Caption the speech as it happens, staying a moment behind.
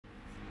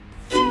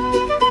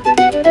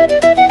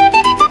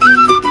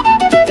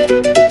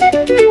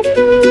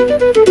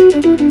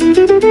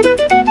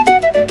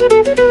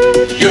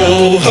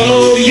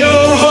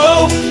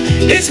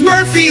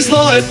Murphy's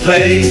Law at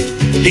play.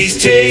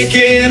 He's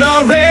taking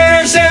our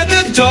rares and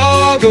the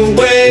dog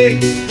away.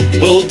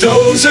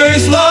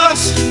 Bulldozer's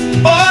lost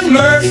on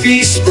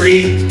Murphy's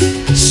spree,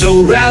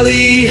 so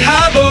rally,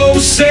 Habbo,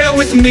 sail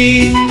with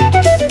me.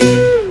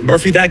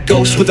 Murphy, that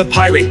ghost with a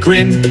pirate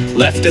grin,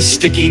 left a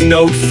sticky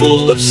note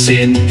full of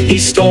sin. He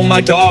stole my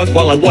dog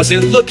while I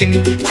wasn't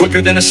looking,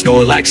 quicker than a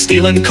Snorlax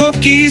stealing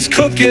cookies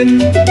cooking.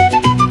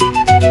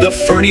 The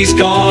Fernie's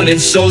gone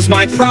and so's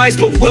my prize,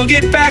 but we'll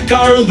get back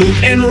our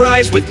loot and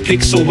rise. With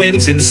pixel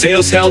winds and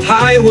sails held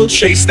high, we'll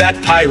chase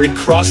that pirate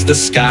cross the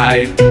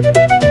sky.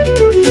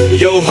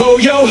 Yo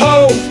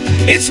ho,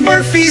 it's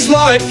Murphy's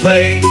Law at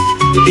play.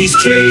 He's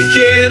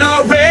taking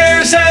our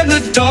rares and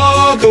the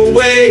dog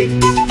away,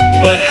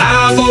 but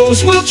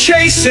Habbo's will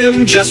chase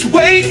him, just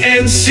wait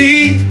and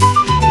see.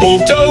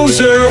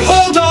 Bulldozer,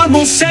 hold on,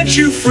 we'll set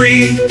you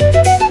free.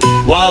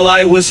 While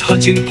I was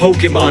hunting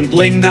Pokemon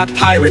bling, that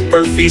pirate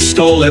Murphy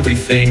stole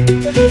everything.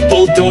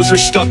 Bulldozer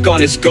stuck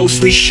on his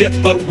ghostly ship,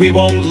 but we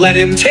won't let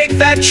him take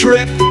that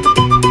trip.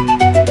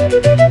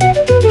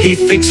 He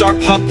thinks our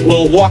pup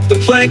will walk the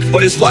plank,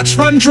 but his luck's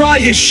run dry,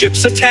 his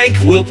ship's a tank.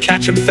 We'll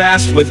catch him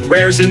fast with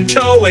rares in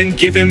tow and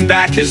give him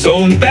back his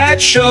own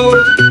bad show.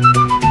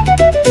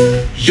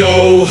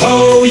 Yo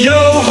ho,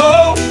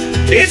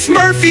 it's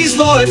Murphy's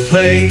Law at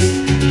play.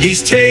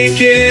 He's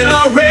taking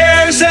our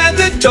rares and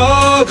the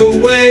dog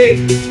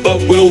away, but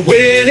we'll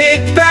win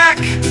it back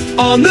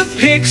on the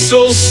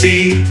Pixel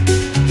Sea.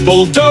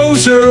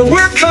 Bulldozer,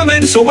 we're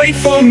coming, so wait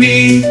for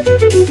me.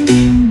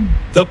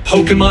 The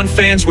Pokemon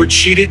fans were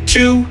cheated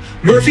too.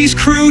 Murphy's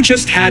crew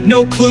just had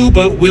no clue,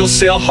 but we'll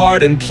sail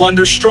hard and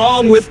plunder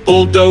strong. With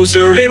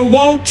Bulldozer, it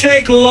won't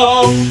take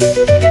long.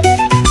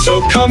 So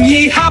come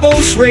ye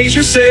Habbos, raise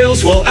your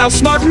sails, we'll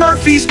outsmart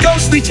Murphy's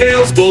ghostly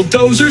tales.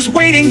 Bulldozer's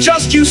waiting,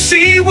 just you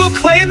see, we'll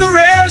claim the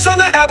rares on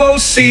the Habbo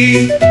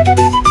Sea.